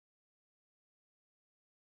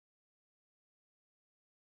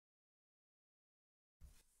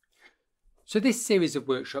So this series of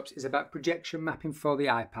workshops is about projection mapping for the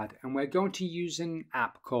iPad, and we're going to use an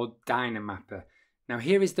app called DynaMapper. Now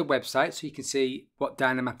here is the website so you can see what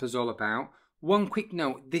DynaMapper is all about. One quick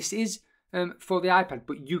note, this is for the iPad,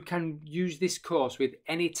 but you can use this course with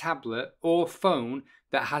any tablet or phone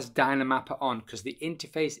that has DynaMapper on because the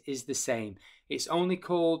interface is the same. It's only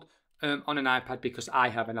called on an iPad because I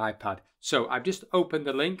have an iPad. So I've just opened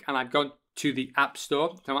the link and I've gone to the App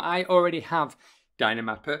Store. Now I already have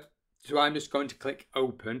DynaMapper, so I'm just going to click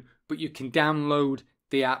open, but you can download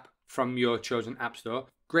the app from your chosen app store.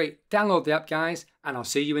 Great, download the app guys, and I'll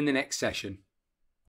see you in the next session.